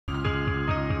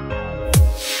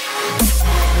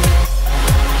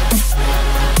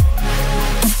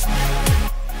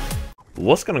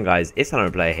What's going on, guys? It's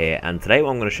Another Player here, and today what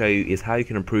I'm going to show you is how you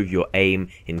can improve your aim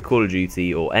in Call of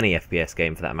Duty or any FPS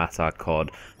game for that matter,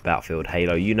 COD, Battlefield,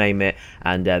 Halo, you name it.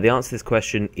 And the answer to this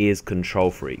question is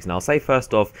Kontrol Freeks. Now I'll say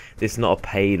first off, this is not a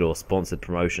paid or sponsored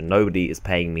promotion. Nobody is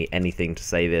paying me anything to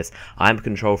say this. I'm a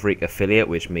Kontrol Freek affiliate,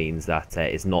 which means that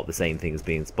it's not the same thing as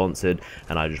being sponsored,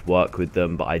 and I just work with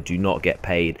them, but I do not get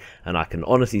paid. And I can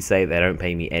honestly say they don't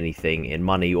pay me anything in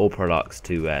money or products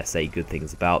to say good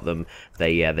things about them.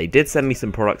 They did send me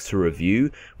some products to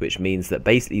review, which means that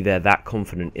basically they're that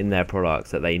confident in their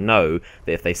products that they know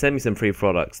that if they send me some free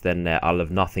products, then I'll have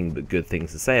nothing but good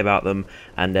things to say about them.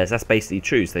 And that's basically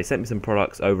true. So they sent me some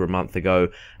products over a month ago,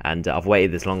 and I've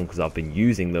waited this long because I've been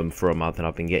using them for a month and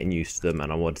I've been getting used to them,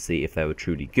 and I wanted to see if they were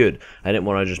truly good. I didn't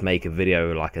want to just make a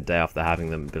video like a day after having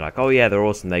them and be like, oh yeah, they're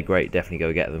awesome, they're great, definitely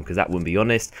go get them, because that wouldn't be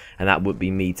honest, and that would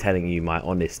be me telling you my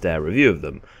honest review of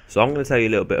them. So I'm going to tell you a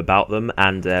little bit about them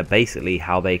and basically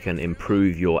how they can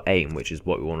improve your aim, which is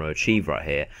what we want to achieve right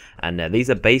here. And these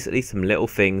are basically some little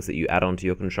things that you add onto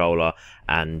your controller,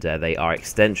 and they are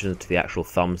extensions to the actual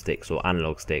thumbsticks or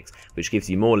analog sticks, which gives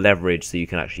you more leverage so you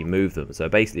can actually move them. So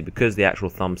basically, because the actual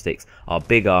thumbsticks are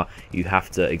bigger, you have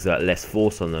to exert less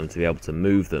force on them to be able to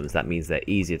move them. So that means they're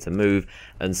easier to move.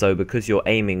 And so because you're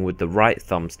aiming with the right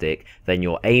thumbstick, then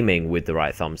your aiming with the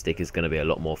right thumbstick is going to be a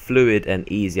lot more fluid and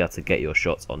easier to get your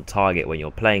shots on target when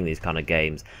you're playing these kind of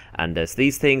games. And so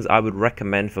these things I would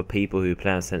recommend for people who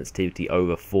play on sensitivity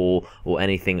over 4 or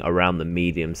anything around the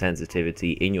medium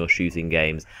sensitivity in your shooting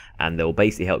games, and they'll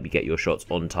basically help you get your shots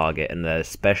on target. And they're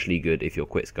especially good if you're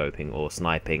quickscoping or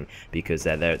sniping, because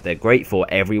they're great for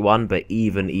everyone, but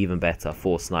even better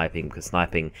for sniping, because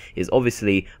sniping is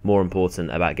obviously more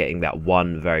important about getting that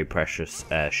one very precious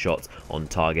shot on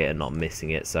target and not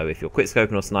missing it. So if you're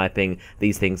quickscoping or sniping,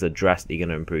 these things are drastically going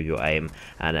to improve your aim.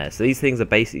 And so these things are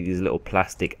basically these little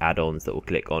plastic add-ons that will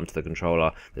click onto the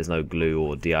controller. There's no glue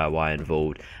or DIY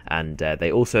involved, and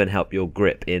they also help your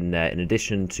grip. In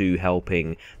addition to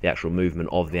helping the actual movement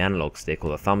of the analog stick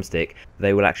or the thumbstick,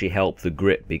 they will actually help the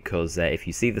grip, because if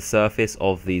you see the surface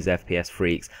of these FPS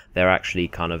Freeks, they're actually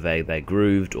kind of they're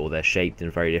grooved, or they're shaped in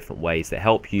very different ways that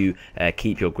help you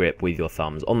keep your grip with your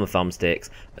thumbs on the thumbsticks.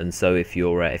 And so if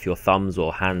your thumbs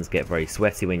or hands get very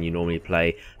sweaty when you normally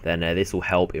play, then this will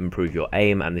help improve your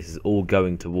aim, and this is all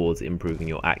going towards improving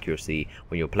your accuracy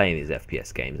when you're playing these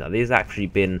FPS games. Now this has actually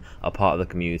been a part of the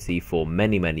community for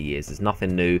many years. It's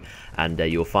nothing new, and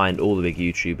you'll find all the big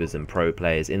YouTubers and pro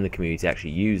players in the community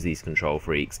actually use these Kontrol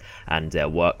Freeks and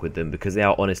work with them, because they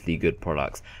are honestly good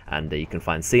products. And you can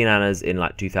find CNANers in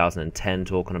like 2010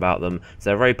 talking about them. So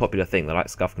they're a very popular thing. They're like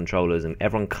scuff controllers, and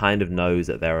everyone kind of knows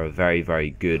that they're a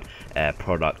very good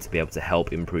product to be able to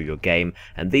help improve your game.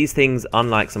 And these things,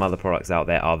 unlike some other products out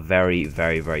there, are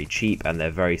very cheap, and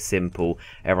they're very simple.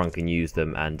 Everyone can use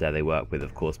them, and they work with,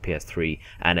 of course, PS3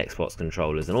 and Xbox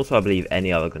controllers, and also I believe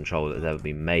any other controller that's ever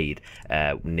been made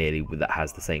nearly that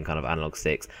has the same kind of analog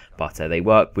sticks. But they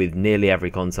work with nearly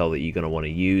every console that you're going to want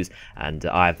to use, and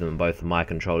I have them on both of my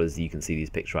controllers. You can see these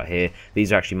pictures right here.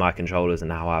 These are actually my controllers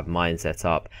and how I have mine set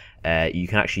up. You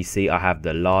can actually see I have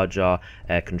the larger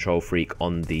Kontrol Freek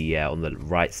on the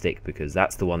right stick, because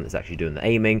that's the one that's actually doing the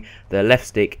aiming. The left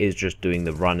stick is just doing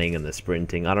the running and the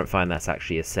sprinting. I don't find that's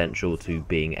actually essential to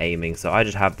being aiming, so I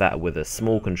just have that with a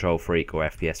small Kontrol Freek or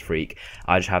FPS Freek.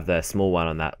 I just have the small one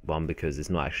on that one because it's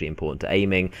not actually important to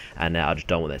aiming, and I just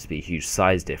don't want there to be a huge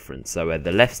size difference. So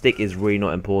the left stick is really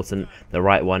not important. The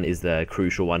right one is the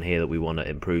crucial one here that we want to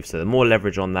improve. So the more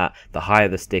leverage on that, the higher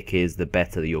the stick is, the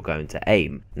better you're going to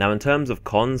aim. Now in terms of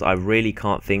cons, I really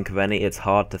can't think of any. It's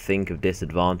hard to think of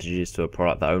disadvantages to a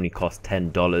product that only costs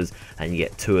 $10 and you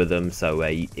get 2 of them. So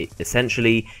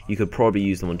essentially you could probably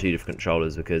use them on 2 different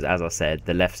controllers, because as I said,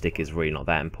 the left stick is really not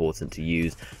that important to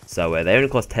use. So they only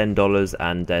cost $10,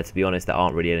 and to be honest, there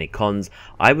aren't really any cons.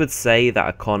 I would say that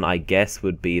a con, I guess,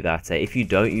 would be that if you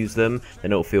don't use them,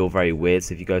 then it'll feel very weird.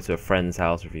 So if you go to a friend's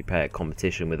house, or if you play a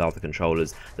competition with other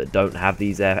controllers that don't have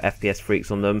these FPS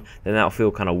Freeks on them, then that'll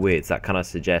feel kind of weird. So that kind of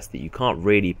suggests that you can't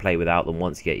really play without them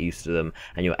once you get used to them,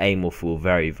 and your aim will feel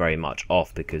very much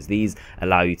off, because these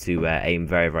allow you to aim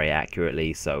very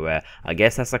accurately. So I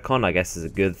guess that's a con. I guess it's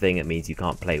a good thing. It means you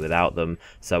can't play without them.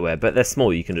 So but they're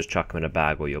small. You can just chuck them in a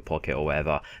bag or your pocket or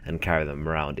whatever and carry them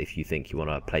around if you think you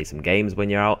want to play some games when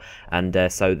you're out. And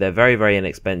so they're very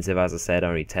inexpensive, as I said,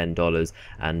 only $10,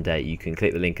 and you can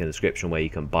click the link in the description where you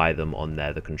can buy them on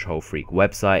the Kontrol Freek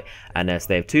website. And so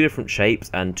they have 2 different shapes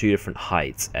and 2 different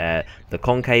heights. The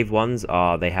concave concave ones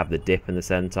they have the dip in the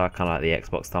center, kind of like the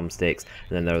Xbox thumbsticks,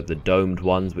 and then there are the domed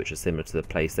ones, which are similar to the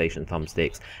PlayStation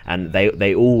thumbsticks, and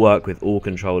they all work with all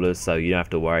controllers, so you don't have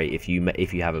to worry if you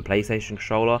have a PlayStation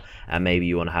controller and maybe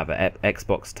you want to have an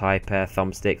Xbox type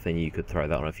thumbstick, then you could throw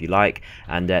that on if you like.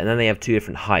 And then they have two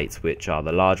different heights, which are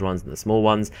the large ones and the small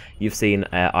ones. You've seen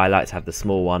I like to have the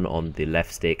small one on the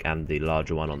left stick and the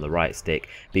larger one on the right stick,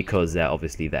 because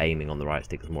obviously the aiming on the right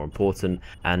stick is more important.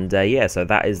 And yeah, so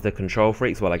that is the Kontrol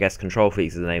Freeks. Well, I guess Kontrol Freeks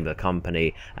is the name of the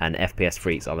company, and FPS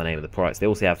Freeks are the name of the products. They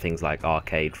also have things like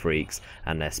Arcade Freaks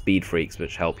and Speed Freaks,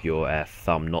 which help your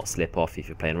thumb not slip off if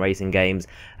you're playing racing games,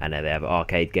 and they have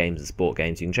arcade games and sport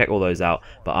games. You can check all those out,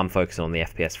 but I'm focusing on the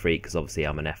FPS Freak because obviously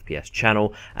I'm an FPS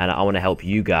channel and I want to help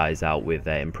you guys out with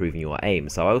improving your aim.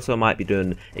 So I also might be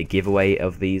doing a giveaway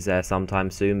of these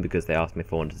sometime soon, because they asked me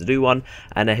if I wanted to do one,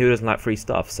 and who doesn't like free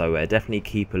stuff? So definitely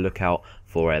keep a lookout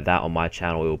for that on my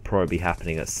channel. It will probably be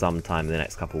happening at some time in the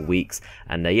next couple of weeks.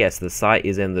 And yes, the site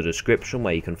is in the description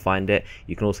where you can find it.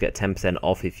 You can also get 10%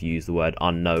 off if you use the word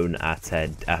unknown at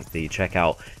the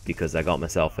checkout, because I got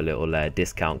myself a little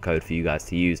discount code for you guys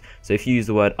to use. So if you use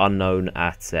the word unknown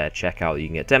at checkout, you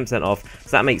can get 10% off.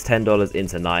 So that makes $10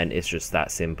 into $9. It's just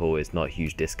that simple. It's not a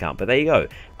huge discount, but there you go.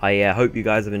 I hope you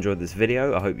guys have enjoyed this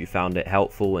video. I hope you found it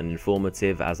helpful and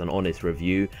informative as an honest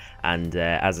review. And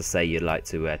as I say, you'd like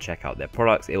to check out their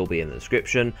products, it will be in the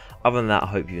description. Other than that, I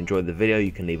hope you enjoyed the video.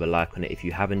 You can leave a like on it if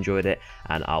you have enjoyed it,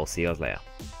 and I'll see you guys later.